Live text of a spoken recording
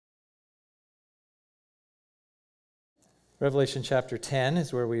Revelation chapter 10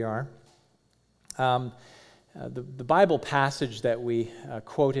 is where we are. The Bible passage that we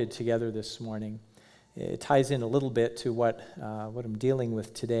quoted together this morning, it ties in a little bit to what I'm dealing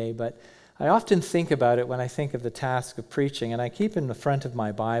with today, but I often think about it when I think of the task of preaching, and I keep in the front of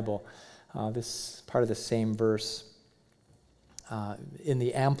my Bible this part of the same verse in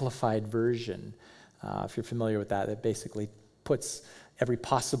the Amplified Version. If you're familiar with that, it basically puts every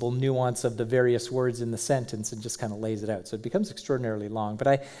possible nuance of the various words in the sentence and just kind of lays it out. So it becomes extraordinarily long. But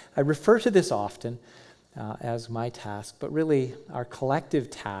I refer to this often as my task, but really our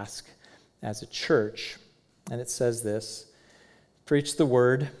collective task as a church. And it says this: preach the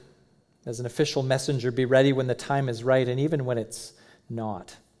word as an official messenger, be ready when the time is right and even when it's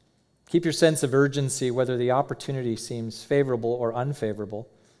not. Keep your sense of urgency whether the opportunity seems favorable or unfavorable,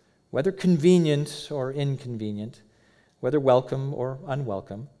 whether convenient or inconvenient, whether welcome or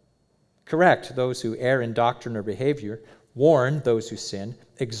unwelcome. Correct those who err in doctrine or behavior, warn those who sin,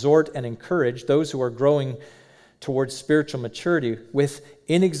 exhort and encourage those who are growing towards spiritual maturity with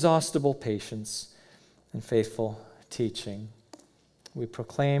inexhaustible patience and faithful teaching. We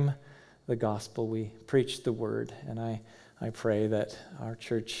proclaim the gospel, we preach the word, and I pray that our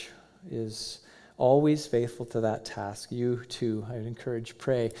church is always faithful to that task. You too, I would encourage,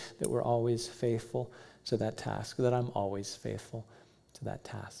 pray that we're always faithful to that task, that I'm always faithful to that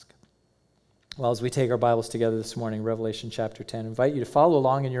task. Well, as we take our Bibles together this morning, Revelation chapter 10, I invite you to follow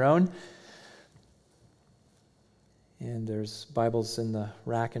along in your own. And there's Bibles in the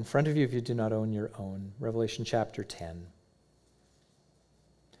rack in front of you if you do not own your own. Revelation chapter 10.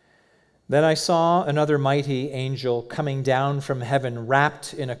 Then I saw another mighty angel coming down from heaven,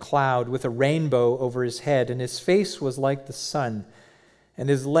 wrapped in a cloud with a rainbow over his head, and his face was like the sun, and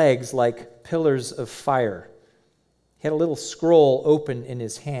his legs like pillars of fire. He had a little scroll open in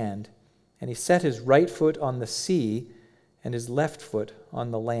his hand, and he set his right foot on the sea and his left foot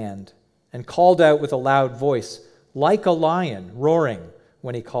on the land, and called out with a loud voice, like a lion roaring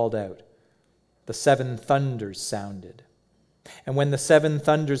when he called out. The seven thunders sounded. And when the seven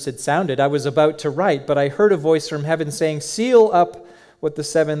thunders had sounded, I was about to write, but I heard a voice from heaven saying, seal up what the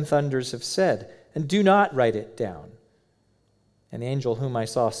seven thunders have said, and do not write it down. And the angel whom I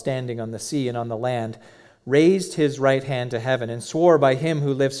saw standing on the sea and on the land raised his right hand to heaven and swore by him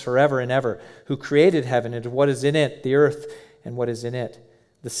who lives forever and ever, who created heaven and what is in it, the earth and what is in it,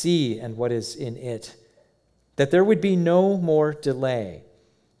 the sea and what is in it, that there would be no more delay.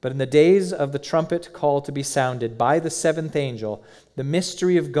 But in the days of the trumpet call to be sounded by the seventh angel, the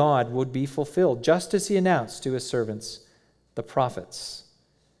mystery of God would be fulfilled, just as he announced to his servants, the prophets.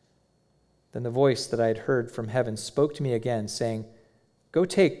 Then the voice that I had heard from heaven spoke to me again, saying, go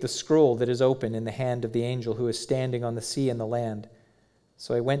take the scroll that is open in the hand of the angel who is standing on the sea and the land.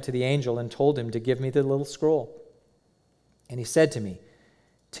 So I went to the angel and told him to give me the little scroll. And he said to me,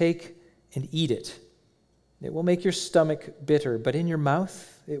 take and eat it. It will make your stomach bitter, but in your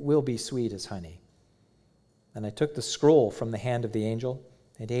mouth it will be sweet as honey. And I took the scroll from the hand of the angel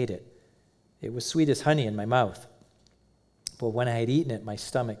and ate it. It was sweet as honey in my mouth. But when I had eaten it, my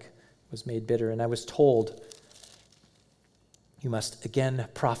stomach was made bitter, and I was told, you must again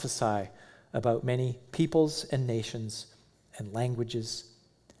prophesy about many peoples and nations and languages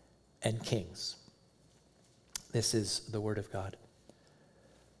and kings. This is the word of God.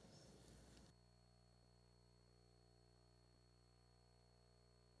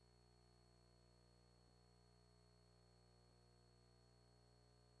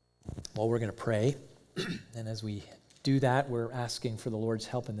 Well, we're going to pray, and as we do that, we're asking for the Lord's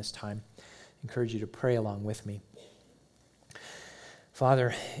help in this time. I encourage you to pray along with me.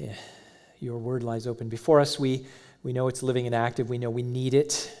 Father, your word lies open before us. We know it's living and active. We know we need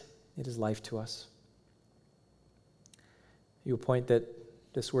it. It is life to us. You appoint that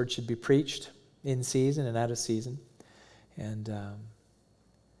this word should be preached in season and out of season. And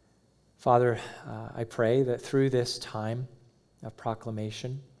Father, I pray that through this time of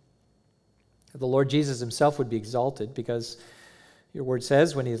proclamation, the Lord Jesus himself would be exalted, because your word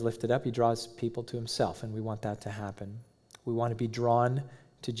says when he is lifted up, he draws people to himself, and we want that to happen. We want to be drawn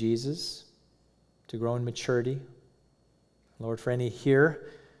to Jesus, to grow in maturity. Lord, for any here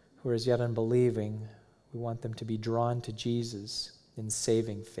who are as yet unbelieving, we want them to be drawn to Jesus in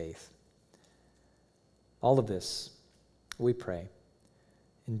saving faith. All of this, we pray.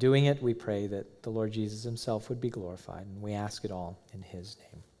 In doing it, we pray that the Lord Jesus himself would be glorified, and we ask it all in his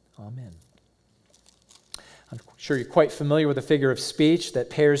name. Amen. I'm sure you're quite familiar with a figure of speech that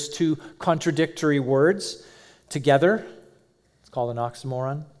pairs two contradictory words together. It's called an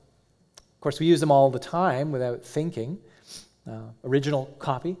oxymoron. Of course, we use them all the time without thinking. Original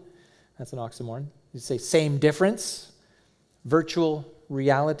copy, that's an oxymoron. You say same difference, virtual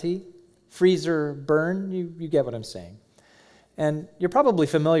reality, freezer burn. You get what I'm saying. And you're probably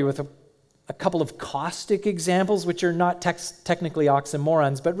familiar with a couple of caustic examples, which are not technically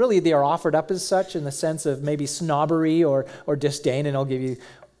oxymorons, but really they are offered up as such in the sense of maybe snobbery or disdain. And I'll give you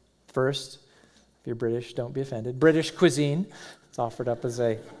first, if you're British, don't be offended, British cuisine. It's offered up as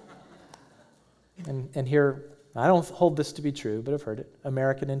a, and here, I don't hold this to be true, but I've heard it,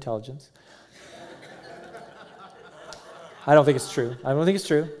 American intelligence. I don't think it's true.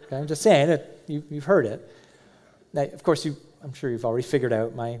 Okay? I'm just saying it. You've heard it. Now, of course, I'm sure you've already figured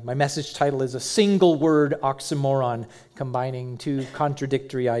out my message title is a single word oxymoron combining two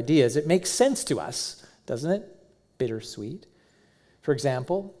contradictory ideas. It makes sense to us, doesn't it? Bittersweet. For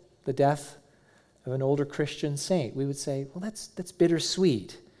example, the death of an older Christian saint. We would say, well, that's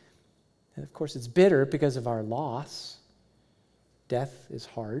bittersweet. And of course, it's bitter because of our loss. Death is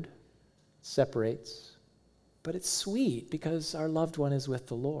hard, separates. But it's sweet because our loved one is with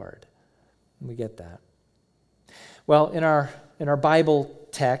the Lord. And we get that. Well, in our Bible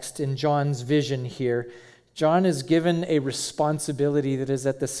text, in John's vision here, John is given a responsibility that is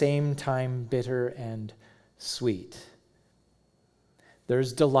at the same time bitter and sweet.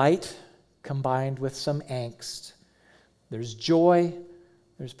 There's delight combined with some angst. There's joy.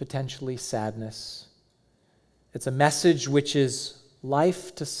 There's potentially sadness. It's a message which is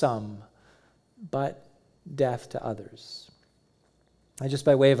life to some, but death to others. Just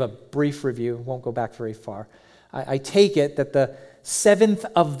by way of a brief review, won't go back very far. I take it that the seventh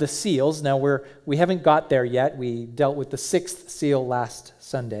of the seals, now we haven't got there yet. We dealt with the sixth seal last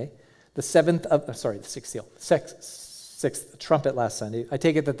Sunday. Sixth trumpet last Sunday. I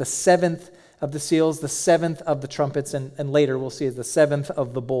take it that the seventh of the seals, the seventh of the trumpets, and later we'll see the seventh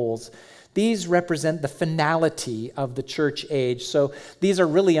of the bowls. These represent the finality of the church age. So these are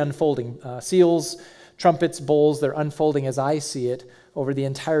really unfolding. Seals, trumpets, bowls, they're unfolding as I see it over the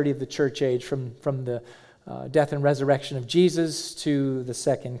entirety of the church age from the death and resurrection of Jesus to the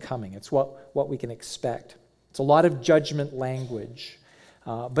second coming. It's what we can expect. It's a lot of judgment language,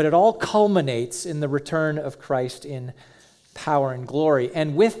 but it all culminates in the return of Christ in power and glory.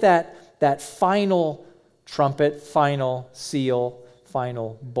 And with that final trumpet, final seal,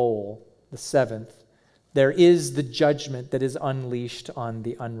 final bowl, the seventh, there is the judgment that is unleashed on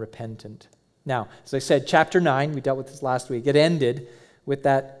the unrepentant. Now, as I said, chapter 9, we dealt with this last week, it ended with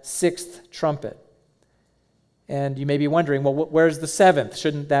that sixth trumpet. And you may be wondering, well, where's the seventh?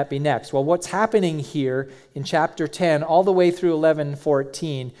 Shouldn't that be next? Well, what's happening here in chapter 10, all the way through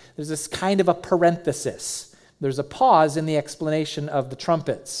 11:14, there's this kind of a parenthesis. There's a pause in the explanation of the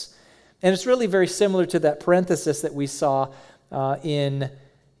trumpets. And it's really very similar to that parenthesis that we saw in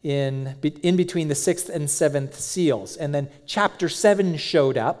between the sixth and seventh seals. And then chapter 7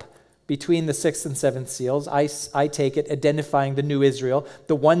 showed up between the sixth and seventh seals. I take it identifying the new Israel,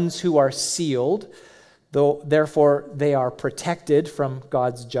 the ones who are sealed, though therefore they are protected from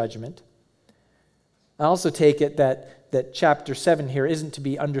God's judgment. I also take it that chapter 7 here isn't to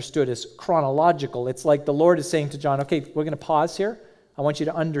be understood as chronological. It's like the Lord is saying to John, okay, we're going to pause here. I want you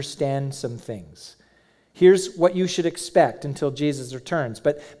to understand some things. Here's what you should expect until Jesus returns.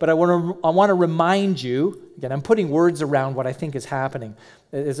 But I want to remind you, again, I'm putting words around what I think is happening,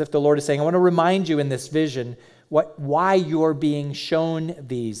 as if the Lord is saying, I want to remind you in this vision why you're being shown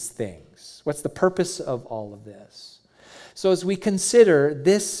these things. What's the purpose of all of this? So as we consider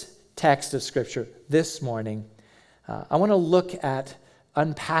this text of Scripture this morning, I want to look at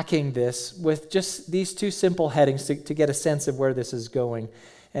unpacking this with just these two simple headings to get a sense of where this is going.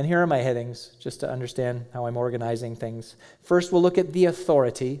 And here are my headings, just to understand how I'm organizing things. First, we'll look at the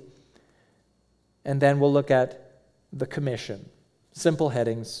authority, and then we'll look at the commission. Simple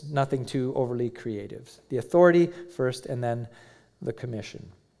headings, nothing too overly creative. The authority first, and then the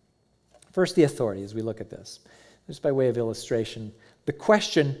commission. First, the authority, as we look at this. Just by way of illustration, the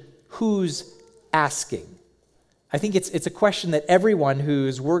question, who's asking? I think it's a question that everyone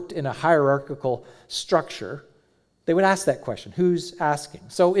who's worked in a hierarchical structure, they would ask that question, who's asking?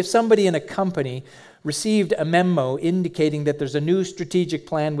 So if somebody in a company received a memo indicating that there's a new strategic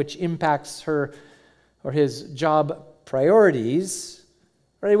plan which impacts her or his job priorities,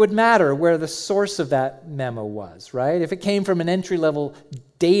 right, it would matter where the source of that memo was, right? If it came from an entry-level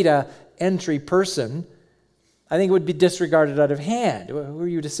data entry person, I think it would be disregarded out of hand. Who are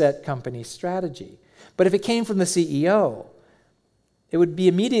you to set company strategy? But if it came from the CEO, it would be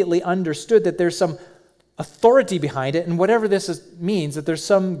immediately understood that there's some authority behind it, and whatever means, that there's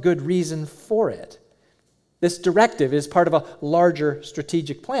some good reason for it. This directive is part of a larger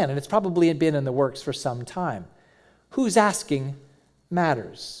strategic plan, and it's probably been in the works for some time. Who's asking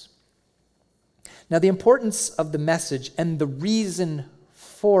matters. Now, the importance of the message and the reason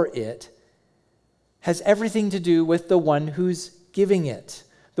for it has everything to do with the one who's giving it,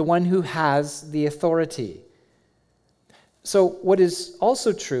 the one who has the authority. So what is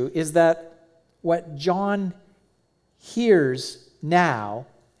also true is that what John hears now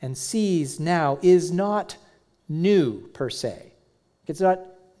and sees now is not new per se. It's not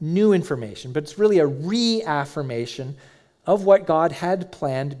new information, but it's really a reaffirmation of what God had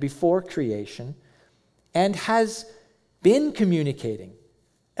planned before creation and has been communicating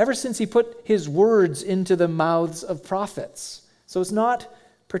ever since he put his words into the mouths of prophets. So it's not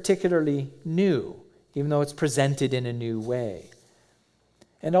particularly new, even though it's presented in a new way.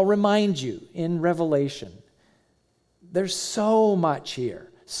 And I'll remind you, in Revelation, there's so much here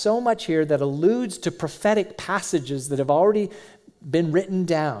that alludes to prophetic passages that have already been written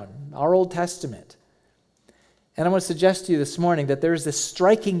down, our Old Testament. And I want to suggest to you this morning that there's this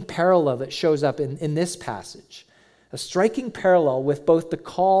striking parallel that shows up in this passage. A striking parallel with both the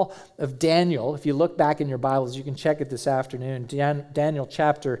call of Daniel. If you look back in your Bibles, you can check it this afternoon. Daniel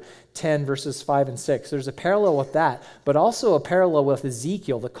chapter 10, verses 5 and 6. There's a parallel with that, but also a parallel with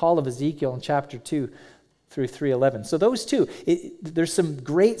Ezekiel, the call of Ezekiel in chapter 2 through 3:11. So those two, there's some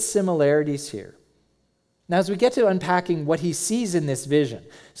great similarities here. Now, as we get to unpacking what he sees in this vision.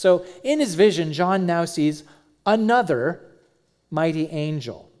 So in his vision, John now sees another mighty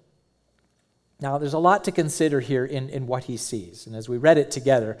angel. Now, there's a lot to consider here in what he sees. And as we read it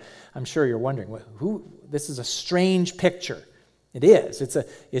together, I'm sure you're wondering, this is a strange picture. It is.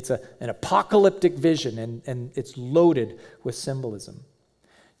 It's an apocalyptic vision, and it's loaded with symbolism.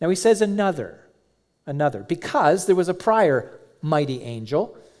 Now, he says another, because there was a prior mighty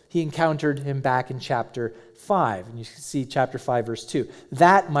angel. He encountered him back in chapter 5. And you can see chapter 5, verse 2.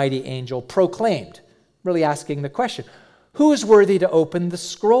 That mighty angel proclaimed, really asking the question, who is worthy to open the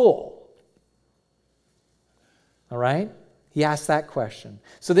scroll? All right? He asked that question.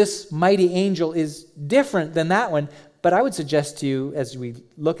 So this mighty angel is different than that one, but I would suggest to you, as we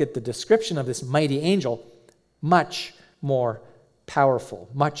look at the description of this mighty angel, much more powerful,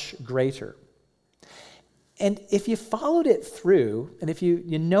 much greater. And if you followed it through, and if you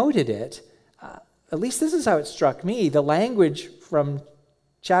noted it, at least this is how it struck me, the language from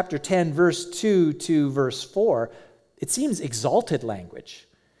chapter 10, verse 2 to verse 4, it seems exalted language.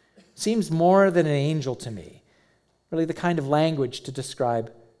 It seems more than an angel to me. Really the kind of language to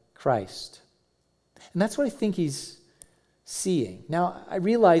describe Christ. And that's what I think he's seeing. Now, I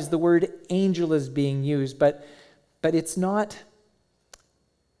realize the word angel is being used, but it's not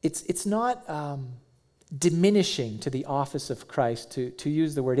diminishing to the office of Christ to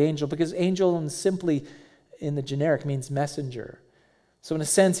use the word angel, because angel simply in the generic means messenger. So in a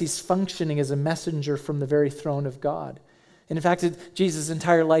sense, he's functioning as a messenger from the very throne of God. And in fact, Jesus'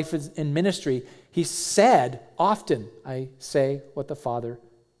 entire life in ministry, he said often, I say what the Father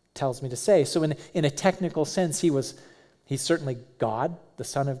tells me to say. So in a technical sense, he's certainly God, the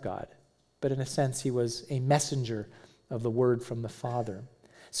Son of God. But in a sense, he was a messenger of the word from the Father.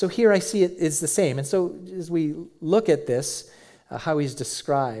 So here I see it is the same. And so as we look at this, how he's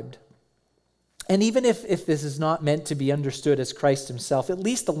described, and even if this is not meant to be understood as Christ himself, at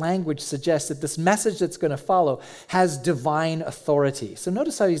least the language suggests that this message that's going to follow has divine authority. So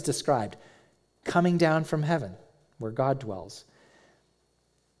notice how he's described. Coming down from heaven, where God dwells.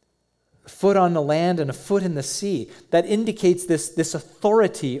 A foot on the land and a foot in the sea. That indicates this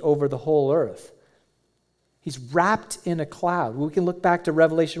authority over the whole earth. He's wrapped in a cloud. We can look back to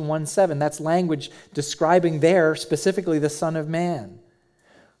Revelation 1:7. That's language describing there specifically the Son of Man.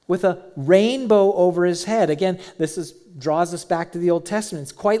 With a rainbow over his head. Again, draws us back to the Old Testament.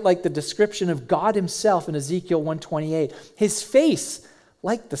 It's quite like the description of God himself in Ezekiel 1:28. His face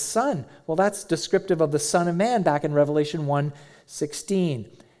like the sun. Well, that's descriptive of the Son of Man back in Revelation 1:16.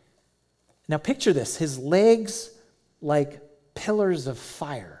 Now picture this. His legs like pillars of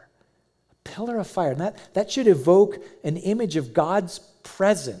fire. A pillar of fire. And that should evoke an image of God's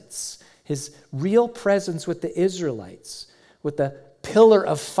presence. His real presence with the Israelites. With the pillar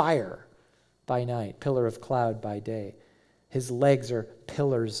of fire by night, pillar of cloud by day. His legs are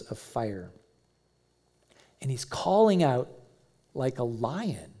pillars of fire. And he's calling out like a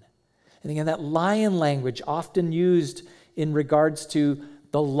lion. And again, that lion language often used in regards to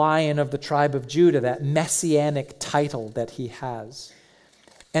the Lion of the tribe of Judah, that messianic title that he has.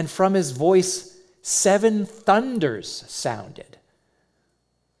 And from his voice, 7 thunders sounded.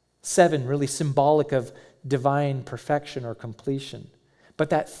 7, really symbolic of divine perfection or completion. But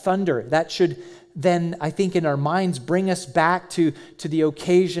that thunder, that should then, I think, in our minds bring us back to the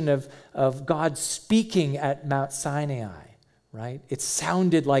occasion of God speaking at Mount Sinai, right? It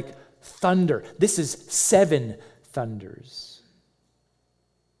sounded like thunder. This is 7 thunders.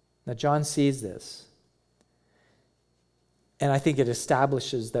 Now, John sees this, and I think it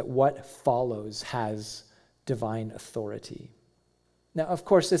establishes that what follows has divine authority. Now, of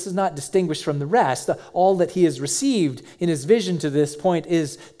course, this is not distinguished from the rest. All that he has received in his vision to this point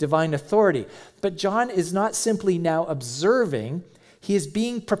is divine authority. But John is not simply now observing. He is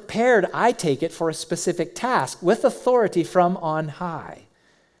being prepared, I take it, for a specific task with authority from on high.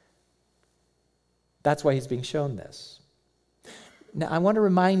 That's why he's being shown this. Now, I want to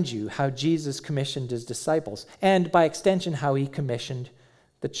remind you how Jesus commissioned his disciples, and by extension, how he commissioned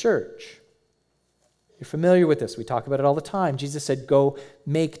the church. You're familiar with this. We talk about it all the time. Jesus said, go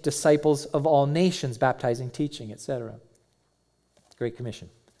make disciples of all nations, baptizing, teaching, etc. Great Commission.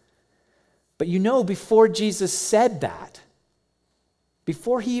 But you know, before Jesus said that,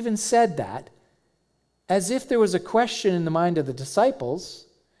 before he even said that, as if there was a question in the mind of the disciples,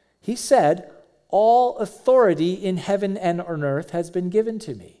 he said, all authority in heaven and on earth has been given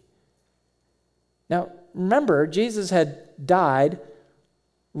to me. Now, remember, Jesus had died,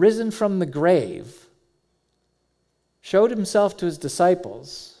 risen from the grave, showed himself to his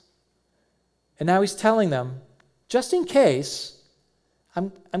disciples, and now he's telling them, just in case,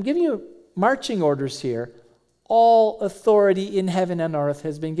 I'm giving you marching orders here, all authority in heaven and earth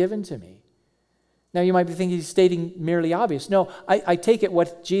has been given to me. Now you might be thinking he's stating merely obvious. No, I take it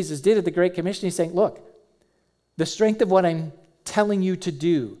what Jesus did at the Great Commission, he's saying, look, the strength of what I'm telling you to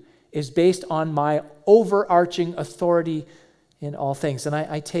do is based on my overarching authority in all things. And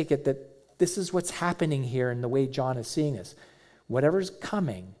I take it that this is what's happening here in the way John is seeing this. Whatever's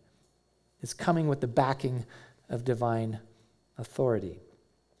coming is coming with the backing of divine authority.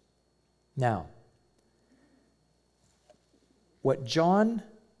 Now, what John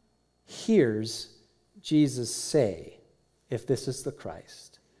hears Jesus say, if this is the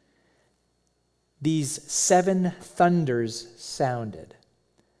Christ, these 7 thunders sounded.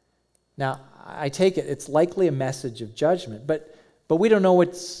 Now, I take it it's likely a message of judgment, but we don't know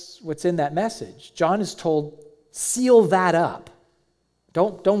what's in that message. John is told, seal that up.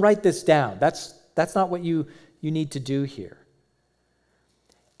 Don't write this down. That's not what you need to do here.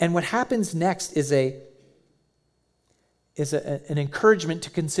 And what happens next is an encouragement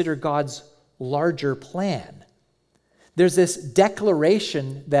to consider God's larger plan. There's this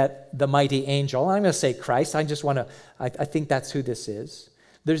declaration that the mighty angel, I'm going to say Christ, I think that's who this is.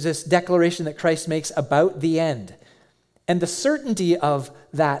 There's this declaration that Christ makes about the end. And the certainty of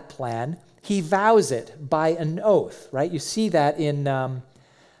that plan, he vows it by an oath, right? You see that in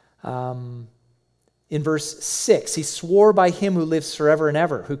verse 6. He swore by him who lives forever and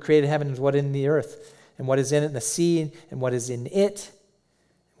ever, who created heaven and what is in the earth, and what is in it, and the sea, and what is in it.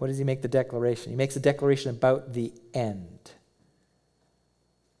 What does he make the declaration? He makes a declaration about the end.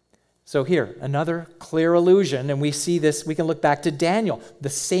 So here, another clear allusion, and we see this, we can look back to Daniel. The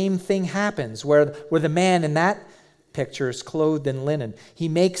same thing happens, where the man in that picture is clothed in linen. He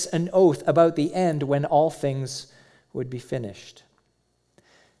makes an oath about the end when all things would be finished.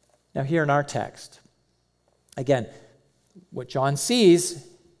 Now here in our text, again, what John sees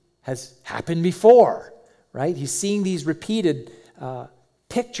has happened before, right? He's seeing these repeated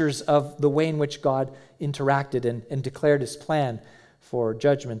pictures of the way in which God interacted and declared his plan for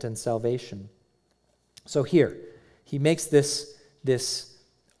judgment and salvation. So here, he makes this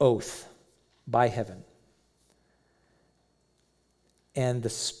oath by heaven. And the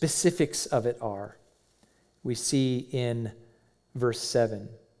specifics of it are, we see in verse 7,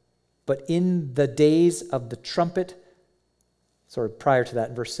 but in the days of the trumpet, prior to that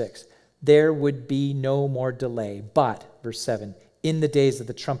in verse 6, there would be no more delay. But, verse 7, in the days of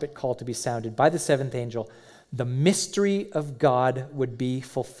the trumpet call to be sounded by the 7th angel, the mystery of God would be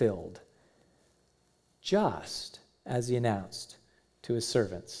fulfilled, just as he announced to his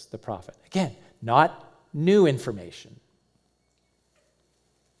servants, the prophet. Again, not new information.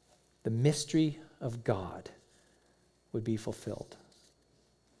 The mystery of God would be fulfilled.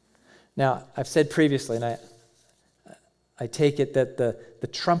 Now, I've said previously, and I take it that the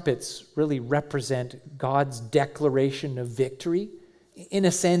trumpets really represent God's declaration of victory, in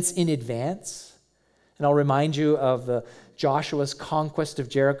a sense, in advance. And I'll remind you of Joshua's conquest of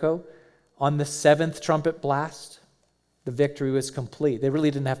Jericho. On the 7th trumpet blast, the victory was complete. They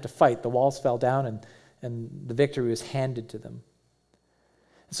really didn't have to fight. The walls fell down and the victory was handed to them.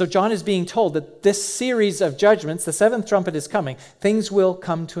 So John is being told that this series of judgments, the 7th trumpet is coming, things will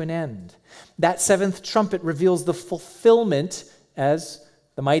come to an end. That 7th trumpet reveals the fulfillment, as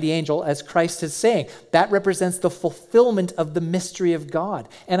the mighty angel, as Christ is saying. That represents the fulfillment of the mystery of God.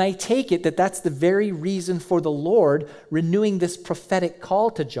 And I take it that that's the very reason for the Lord renewing this prophetic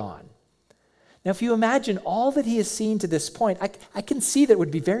call to John. Now, if you imagine all that he has seen to this point, I can see that it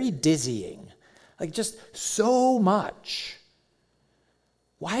would be very dizzying, like just so much.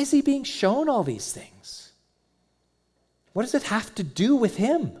 Why is he being shown all these things? What does it have to do with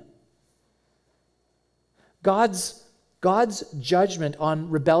him? God's judgment on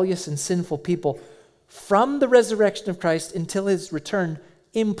rebellious and sinful people from the resurrection of Christ until his return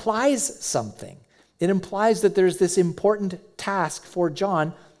implies something. It implies that there's this important task for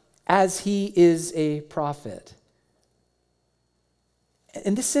John as he is a prophet.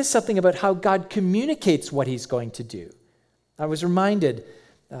 And this says something about how God communicates what he's going to do. I was reminded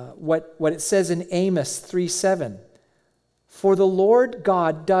what it says in Amos 3:7. For the Lord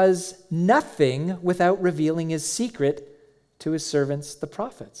God does nothing without revealing his secret to his servants, the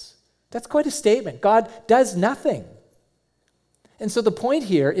prophets. That's quite a statement. God does nothing. And so the point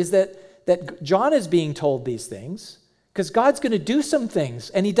here is that John is being told these things because God's going to do some things,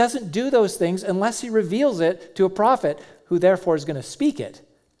 and he doesn't do those things unless he reveals it to a prophet who therefore is going to speak it.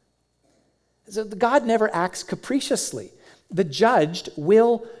 So God never acts capriciously. The judged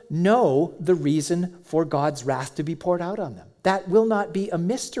will know the reason for God's wrath to be poured out on them. That will not be a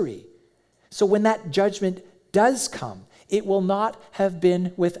mystery. So when that judgment does come, it will not have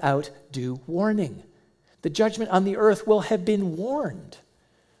been without due warning. The judgment on the earth will have been warned.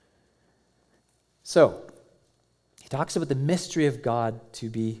 So, he talks about the mystery of God to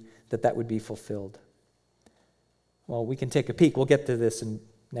be, that would be fulfilled. Well, we can take a peek. We'll get to this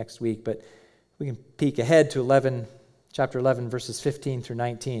next week, but we can peek ahead to chapter 11, verses 15 through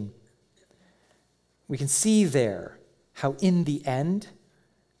 19. We can see there how in the end,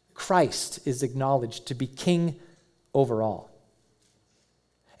 Christ is acknowledged to be king over all.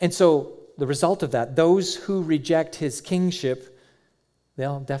 And so the result of that, those who reject his kingship,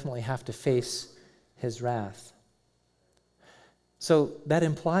 they'll definitely have to face his wrath. So that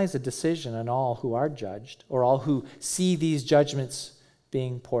implies a decision on all who are judged, or all who see these judgments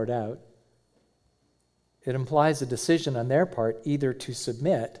being poured out. It implies a decision on their part either to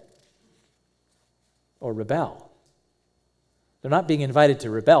submit or rebel. They're not being invited to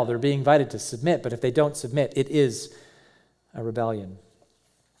rebel, they're being invited to submit, but if they don't submit, it is a rebellion.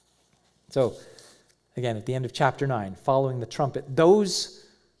 So, again, at the end of chapter 9, following the trumpet,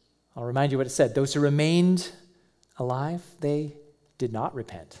 I'll remind you what it said, those who remained alive, they did not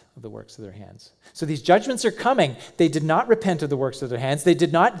repent of the works of their hands. So these judgments are coming. They did not repent of the works of their hands. They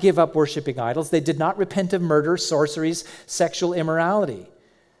did not give up worshiping idols. They did not repent of murder, sorceries, sexual immorality.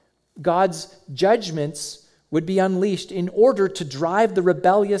 God's judgments would be unleashed in order to drive the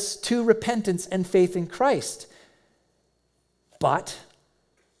rebellious to repentance and faith in Christ. But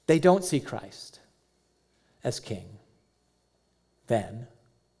they don't see Christ as king then.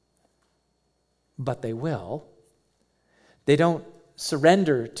 But they will. They don't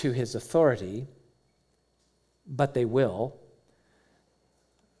surrender to his authority, but they will.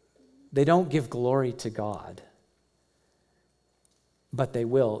 They don't give glory to God, but they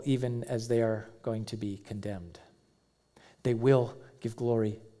will, even as they are going to be condemned. They will give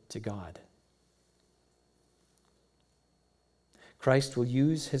glory to God. Christ will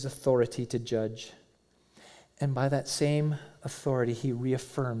use his authority to judge, and by that same authority, he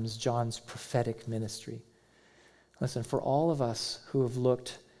reaffirms John's prophetic ministry. Listen, for all of us who have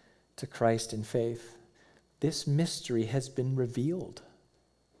looked to Christ in faith, this mystery has been revealed.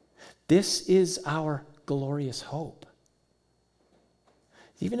 This is our glorious hope.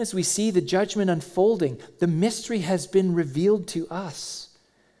 Even as we see the judgment unfolding, the mystery has been revealed to us.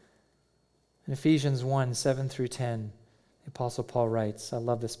 In Ephesians 1, 7 through 10, the Apostle Paul writes, I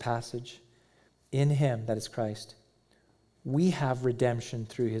love this passage, in him, that is Christ, we have redemption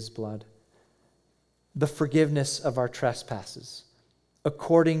through his blood, the forgiveness of our trespasses,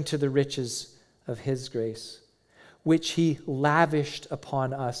 according to the riches of his grace, which he lavished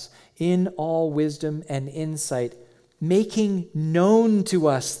upon us in all wisdom and insight, making known to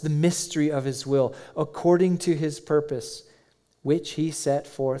us the mystery of his will, according to his purpose, which he set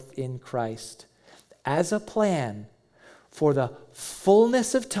forth in Christ, as a plan for the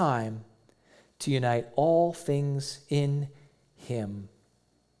fullness of time to unite all things in him,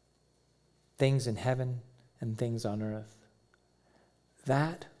 things in heaven and things on earth.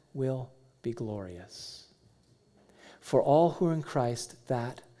 That will be glorious. For all who are in Christ,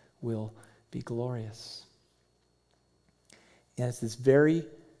 that will be glorious. And it's this very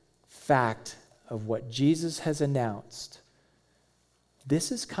fact of what Jesus has announced.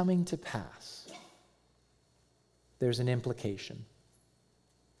 This is coming to pass. There's an implication.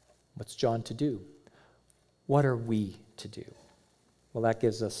 What's John to do? What are we to do? Well, that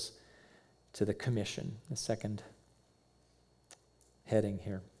gives us to the commission, the second heading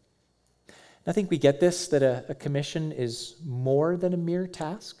here. I think we get this, that a commission is more than a mere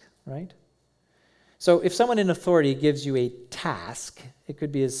task, right? So if someone in authority gives you a task, it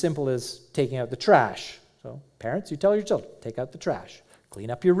could be as simple as taking out the trash. So parents, you tell your children, take out the trash, clean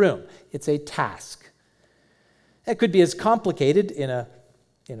up your room. It's a task. It could be as complicated in a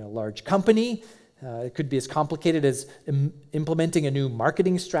large company. It could be as complicated as implementing a new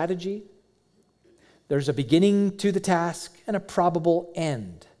marketing strategy. There's a beginning to the task and a probable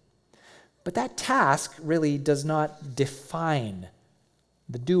end. But that task really does not define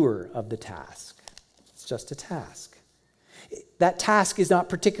the doer of the task. It's just a task. That task is not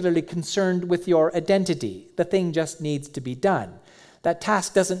particularly concerned with your identity. The thing just needs to be done. That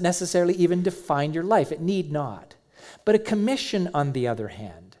task doesn't necessarily even define your life. It need not. But a commission, on the other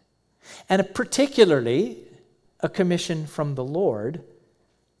hand, and particularly a commission from the Lord,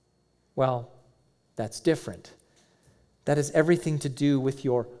 well, that's different. That has everything to do with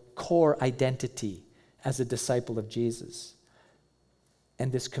your core identity as a disciple of Jesus.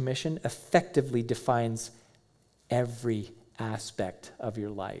 And this commission effectively defines every aspect of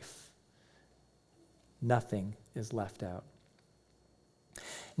your life. Nothing is left out.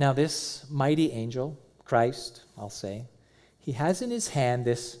 Now, this mighty angel, Christ, I'll say, he has in his hand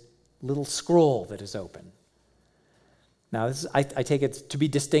this little scroll that is open. Now, I take it to be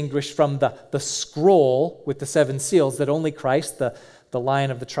distinguished from the scroll with the 7 seals that only Christ, the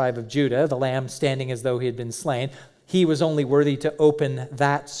Lion of the tribe of Judah, the Lamb standing as though he had been slain, he was only worthy to open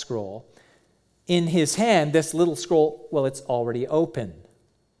that scroll. In his hand, this little scroll, well, it's already open.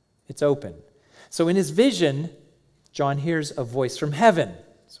 It's open. So in his vision, John hears a voice from heaven,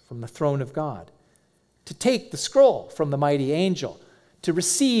 from the throne of God, to take the scroll from the mighty angel, to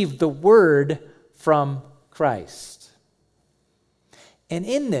receive the word from Christ. And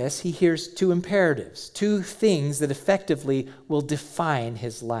in this, he hears 2 imperatives, 2 things that effectively will define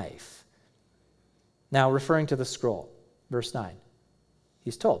his life. Now, referring to the scroll, verse 9,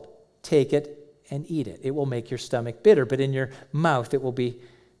 he's told, take it and eat it. It will make your stomach bitter, but in your mouth it will be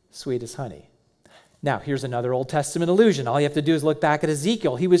sweet as honey. Now, here's another Old Testament allusion. All you have to do is look back at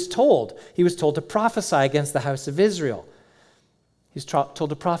Ezekiel. He was told to prophesy against the house of Israel. He's told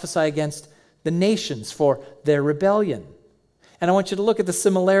to prophesy against the nations for their rebellion. And I want you to look at the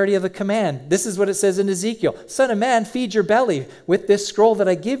similarity of the command. This is what it says in Ezekiel. Son of man, feed your belly with this scroll that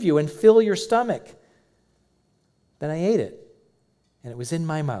I give you and fill your stomach. Then I ate it, and it was in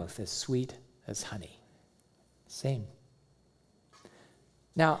my mouth as sweet as honey. Same.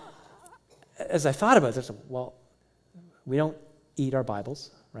 Now, as I thought about this, well, we don't eat our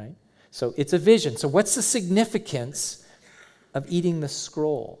Bibles, right? So it's a vision. So what's the significance of eating the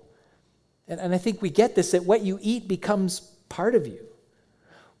scroll? And I think we get this, that what you eat becomes part of you.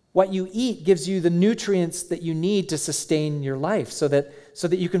 What you eat gives you the nutrients that you need to sustain your life so that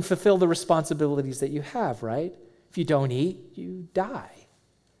you can fulfill the responsibilities that you have, right? If you don't eat, you die.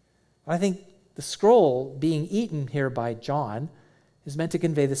 I think the scroll being eaten here by John is meant to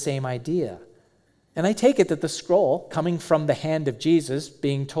convey the same idea. And I take it that the scroll, coming from the hand of Jesus,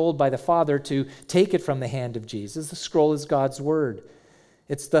 being told by the Father to take it from the hand of Jesus, the scroll is God's word.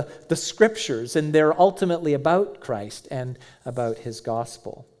 It's the scriptures, and they're ultimately about Christ and about his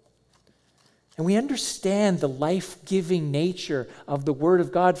gospel. And we understand the life-giving nature of the word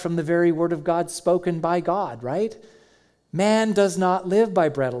of God from the very word of God spoken by God, right? Man does not live by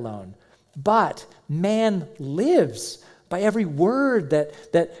bread alone, but man lives by every word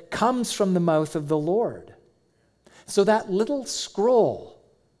that comes from the mouth of the Lord. So that little scroll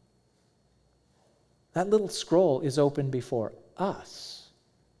is open before us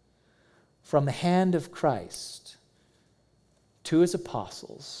from the hand of Christ to his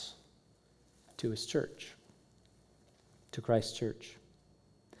apostles, to his church, to Christ's church.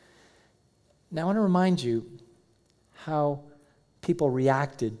 Now I want to remind you how people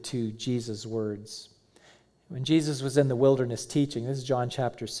reacted to Jesus' words. When Jesus was in the wilderness teaching, this is John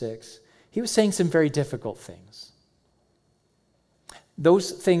chapter 6, he was saying some very difficult things.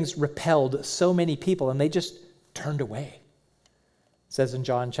 Those things repelled so many people, and they just turned away. It says in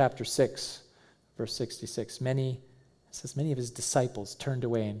John chapter 6, verse 66, many of his disciples turned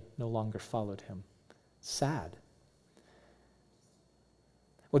away and no longer followed him. Sad.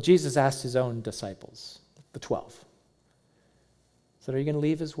 Well, Jesus asked his own disciples, the 12, said, are you going to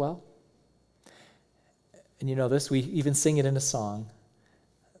leave as well? And you know this, we even sing it in a song.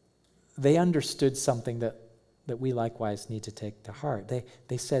 They understood something that we likewise need to take to heart.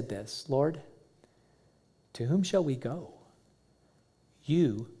 They said this, Lord, to whom shall we go?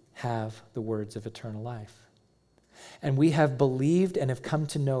 You have the words of eternal life. And we have believed and have come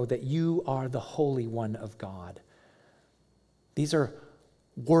to know that you are the Holy One of God. These are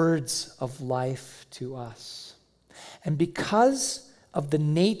words of life to us. And because of the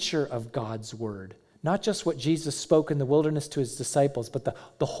nature of God's word, not just what Jesus spoke in the wilderness to his disciples, but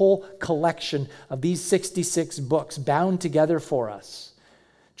the whole collection of these 66 books bound together for us,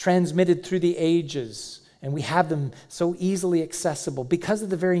 transmitted through the ages, and we have them so easily accessible. Because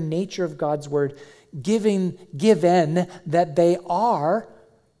of the very nature of God's word, given that they are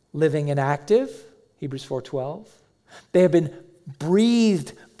living and active, Hebrews 4:12, they have been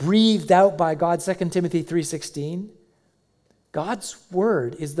breathed out by God, 2 Timothy 3:16. God's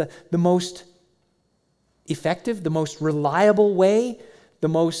word is the most effective, the most reliable way, the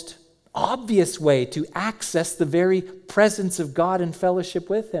most obvious way to access the very presence of God and fellowship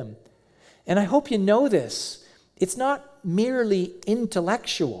with him. And I hope you know this. It's not merely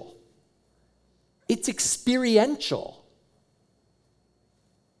intellectual. It's experiential.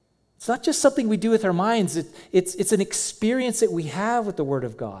 It's not just something we do with our minds. It's an experience that we have with the Word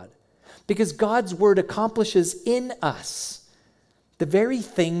of God. Because God's Word accomplishes in us the very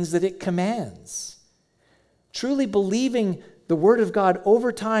things that it commands. Truly believing the Word of God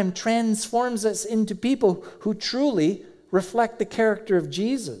over time transforms us into people who truly reflect the character of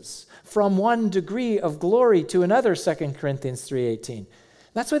Jesus, from one degree of glory to another, 2 Corinthians 3:18.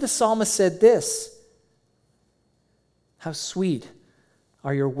 That's why the psalmist said this, "How sweet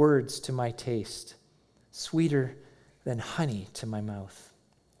are your words to my taste, sweeter than honey to my mouth."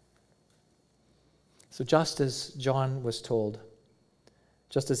 So just as he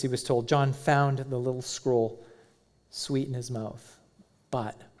was told, John found the little scroll sweet in his mouth,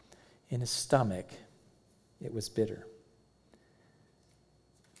 but in his stomach it was bitter.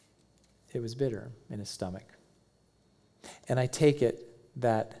 It was bitter in his stomach. And I take it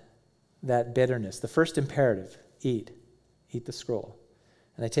that bitterness, the first imperative, eat the scroll.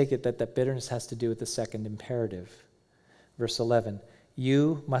 And I take it that bitterness has to do with the second imperative. Verse 11,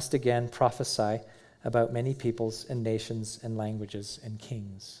 "You must again prophesy about many peoples and nations and languages and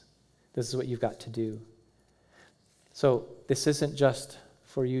kings." This is what you've got to do. So this isn't just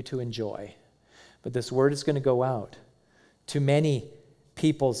for you to enjoy, but this word is going to go out to many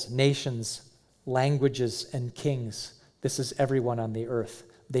peoples, nations, languages, and kings. This is everyone on the earth.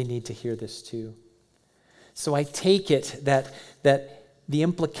 They need to hear this too. So I take it that the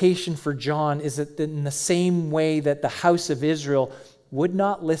implication for John is that in the same way that the house of Israel would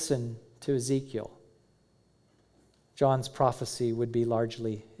not listen to Ezekiel, John's prophecy would be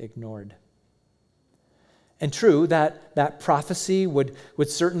largely ignored. And true, that prophecy would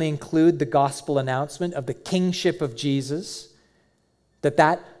certainly include the gospel announcement of the kingship of Jesus,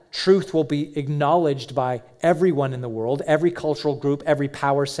 that truth will be acknowledged by everyone in the world, every cultural group, every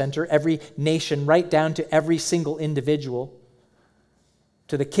power center, every nation, right down to every single individual,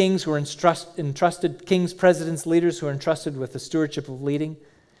 to the kings who are entrusted, kings, presidents, leaders who are entrusted with the stewardship of leading.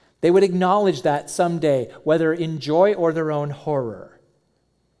 They would acknowledge that someday, whether in joy or their own horror.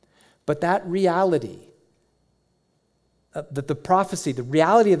 But that reality, the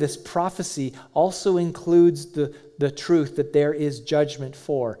reality of this prophecy also includes the truth that there is judgment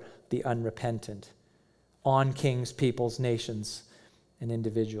for the unrepentant on kings, peoples, nations, and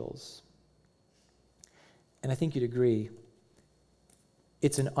individuals. And I think you'd agree,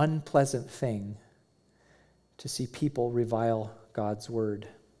 it's an unpleasant thing to see people revile God's word.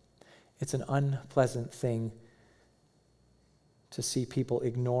 It's an unpleasant thing to see people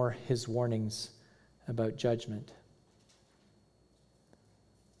ignore his warnings about judgment.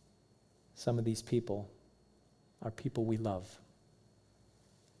 Some of these people are people we love.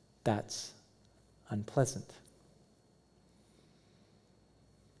 That's unpleasant.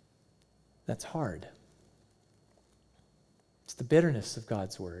 That's hard. It's the bitterness of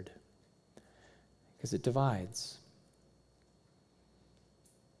God's word, because it divides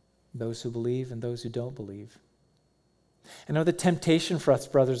those who believe and those who don't believe. I know the temptation for us,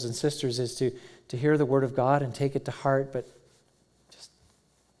 brothers and sisters, is to hear the word of God and take it to heart, but just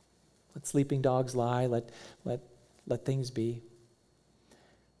let sleeping dogs lie, let things be.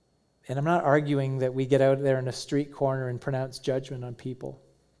 And I'm not arguing that we get out there in a street corner and pronounce judgment on people.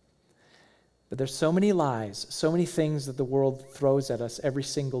 But there's so many lies, so many things that the world throws at us every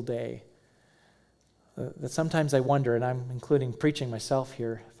single day, that sometimes I wonder, and I'm including preaching myself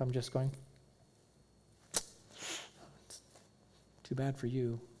here, if I'm just going, it's too bad for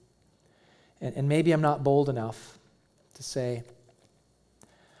you. And maybe I'm not bold enough to say,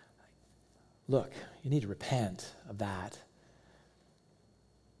 look, you need to repent of that.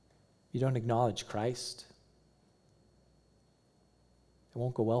 You don't acknowledge Christ, it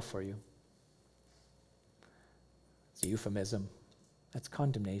won't go well for you. It's a euphemism. That's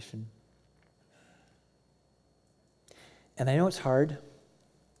condemnation. And I know it's hard.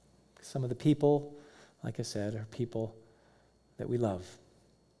 Some of the people, like I said, are people that we love,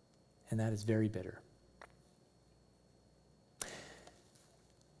 and that is very bitter.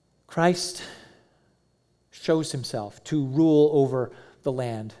 Christ shows himself to rule over the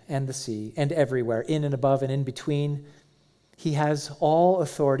land and the sea and everywhere, in and above and in between. He has all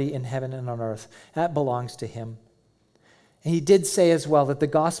authority in heaven and on earth. That belongs to him. And he did say as well that the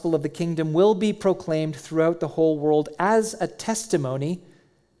gospel of the kingdom will be proclaimed throughout the whole world as a testimony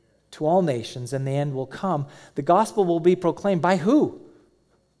to all nations, and the end will come. The gospel will be proclaimed by who?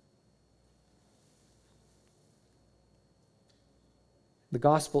 The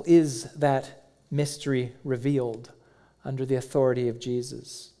gospel is that mystery revealed under the authority of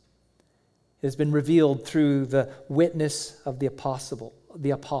Jesus. It has been revealed through the witness of the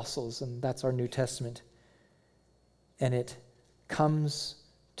apostles, and that's our New Testament. And it comes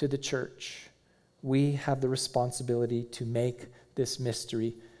to the church. We have the responsibility to make this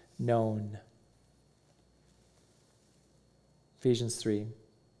mystery known. Ephesians 3.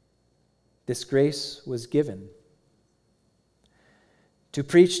 This grace was given to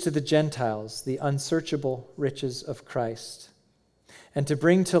preach to the Gentiles the unsearchable riches of Christ, and to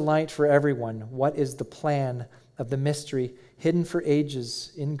bring to light for everyone what is the plan of the mystery hidden for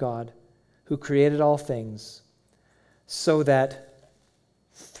ages in God, who created all things, so that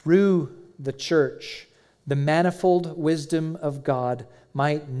through the church the manifold wisdom of God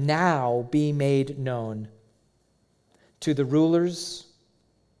might now be made known to the rulers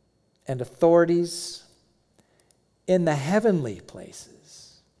and authorities in the heavenly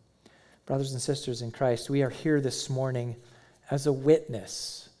places. Brothers and sisters in Christ, we are here this morning as a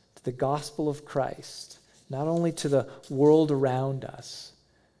witness to the gospel of Christ, not only to the world around us,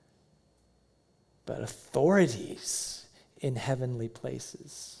 but authorities in heavenly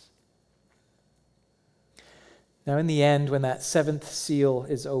places. Now, in the end, when that seventh seal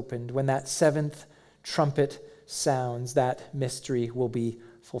is opened, when that seventh trumpet sounds, that mystery will be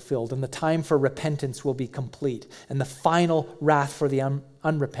fulfilled, and the time for repentance will be complete, and the final wrath for the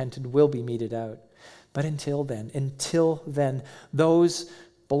unrepentant will be meted out. But until then, those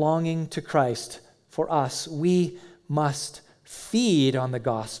belonging to Christ, for us, we must feed on the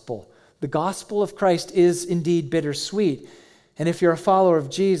gospel. The gospel of Christ is indeed bittersweet. And if you're a follower of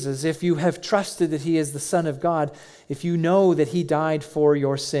Jesus, if you have trusted that he is the Son of God, if you know that he died for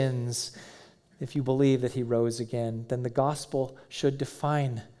your sins, if you believe that he rose again, then the gospel should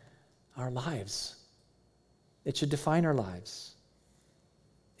define our lives. It should define our lives.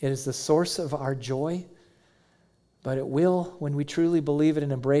 It is the source of our joy, but it will, when we truly believe it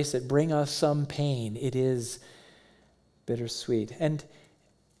and embrace it, bring us some pain. It is bittersweet. And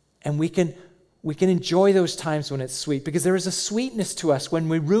we can enjoy those times when it's sweet, because there is a sweetness to us when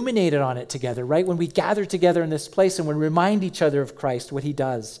we ruminate on it together, right? When we gather together in this place and we remind each other of Christ, what he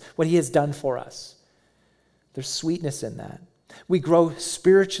does, what he has done for us. There's sweetness in that. We grow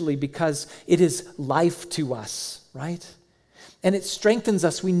spiritually because it is life to us, right? And it strengthens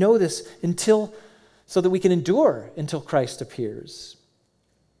us. We know this so that we can endure until Christ appears.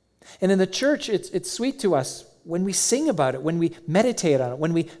 And in the church, it's sweet to us when we sing about it, when we meditate on it,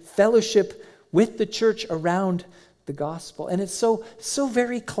 when we fellowship with the church around the gospel. And it's so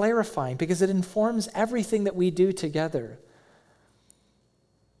very clarifying because it informs everything that we do together.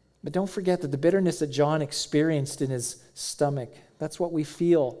 But don't forget that the bitterness that John experienced in his stomach, that's what we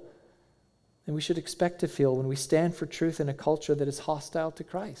feel. And we should expect to feel when we stand for truth in a culture that is hostile to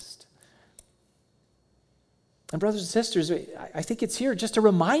Christ. And brothers and sisters, I think it's here just to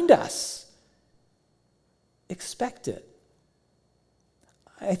remind us. Expect it.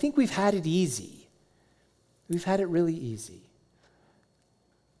 I think we've had it easy. We've had it really easy.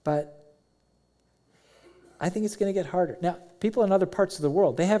 But I think it's going to get harder. Now, people in other parts of the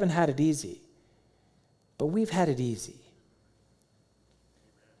world, they haven't had it easy. But we've had it easy.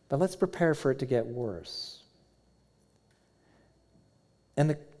 But let's prepare for it to get worse. And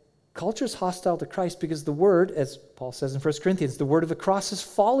the culture is hostile to Christ because the word, as Paul says in 1 Corinthians, the word of the cross is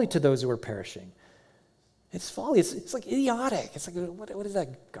folly to those who are perishing. It's folly. It's like idiotic. It's like, what is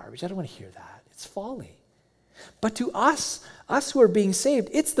that garbage? I don't want to hear that. It's folly. But to us who are being saved,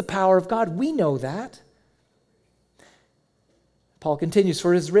 it's the power of God. We know that. Paul continues,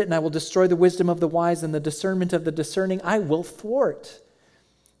 for it is written, I will destroy the wisdom of the wise, and the discernment of the discerning I will thwart.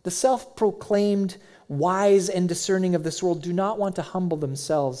 The self-proclaimed wise and discerning of this world do not want to humble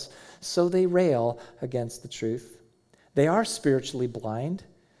themselves, so they rail against the truth. They are spiritually blind.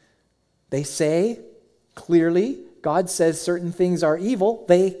 They say, clearly, God says certain things are evil.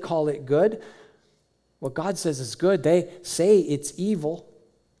 They call it good. What God says is good. They say it's evil.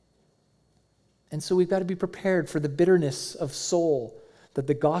 And so we've got to be prepared for the bitterness of soul that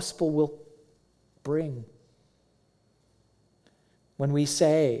the gospel will bring. When we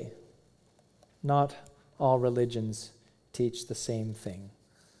say, not all religions teach the same thing,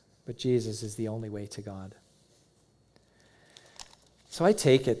 but Jesus is the only way to God. So I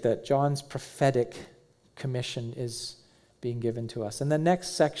take it that John's prophetic commission is being given to us. And the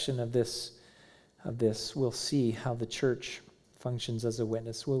next section of this, we'll see how the church functions as a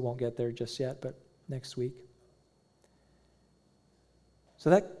witness. We won't get there just yet, but next week. So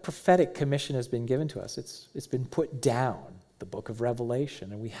that prophetic commission has been given to us. It's been put down, the book of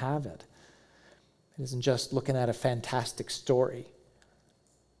Revelation, and we have it. It isn't just looking at a fantastic story.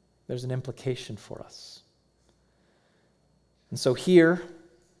 There's an implication for us. And so here,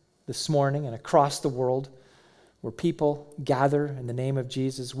 this morning, and across the world, where people gather in the name of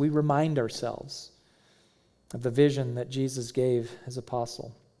Jesus, we remind ourselves of the vision that Jesus gave his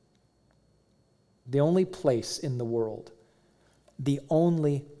apostle. The only place in the world, the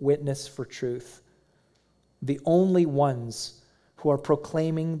only witness for truth, the only ones who are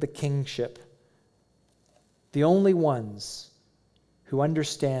proclaiming the kingship, the only ones who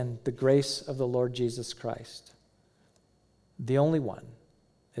understand the grace of the Lord Jesus Christ, the only one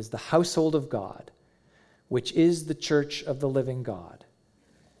is the household of God, which is the church of the living God.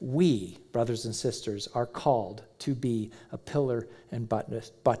 We, brothers and sisters, are called to be a pillar and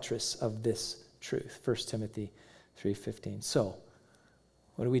buttress of this truth. 1 Timothy 3:15. So,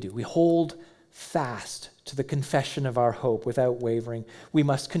 what do? We hold fast to the confession of our hope without wavering. We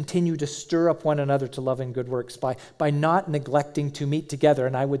must continue to stir up one another to love and good works by not neglecting to meet together,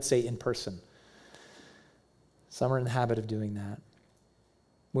 and I would say in person. Some are in the habit of doing that.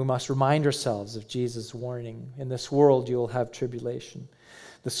 We must remind ourselves of Jesus' warning. In this world you will have tribulation.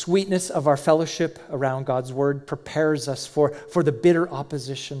 The sweetness of our fellowship around God's word prepares us for the bitter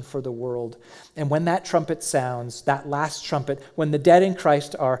opposition for the world. And when that trumpet sounds, that last trumpet, when the dead in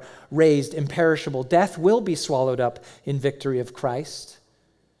Christ are raised imperishable, death will be swallowed up in victory of Christ.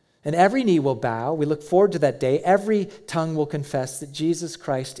 And every knee will bow. We look forward to that day. Every tongue will confess that Jesus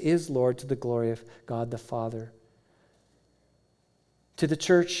Christ is Lord, to the glory of God the Father. To the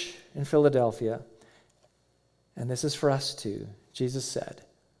church in Philadelphia, and this is for us too, Jesus said,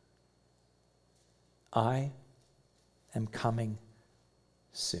 I am coming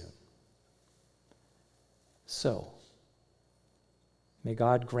soon. So, may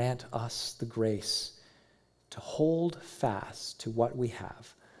God grant us the grace to hold fast to what we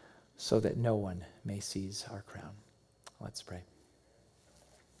have so that no one may seize our crown. Let's pray.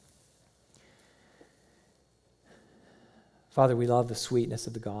 Father, we love the sweetness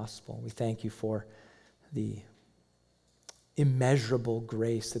of the gospel. We thank you for the immeasurable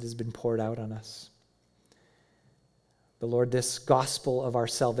grace that has been poured out on us. But Lord, this gospel of our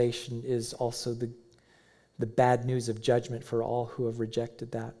salvation is also the bad news of judgment for all who have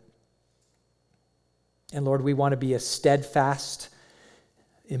rejected that. And Lord, we want to be a steadfast,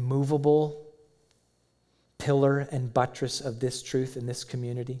 immovable pillar and buttress of this truth in this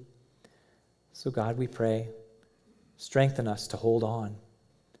community. So God, we pray, strengthen us to hold on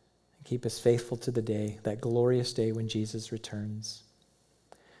and keep us faithful to the day, that glorious day when Jesus returns.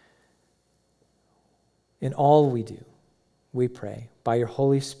 In all we do, we pray, by your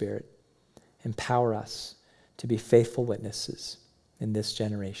Holy Spirit, empower us to be faithful witnesses in this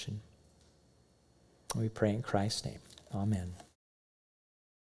generation. We pray in Christ's name. Amen.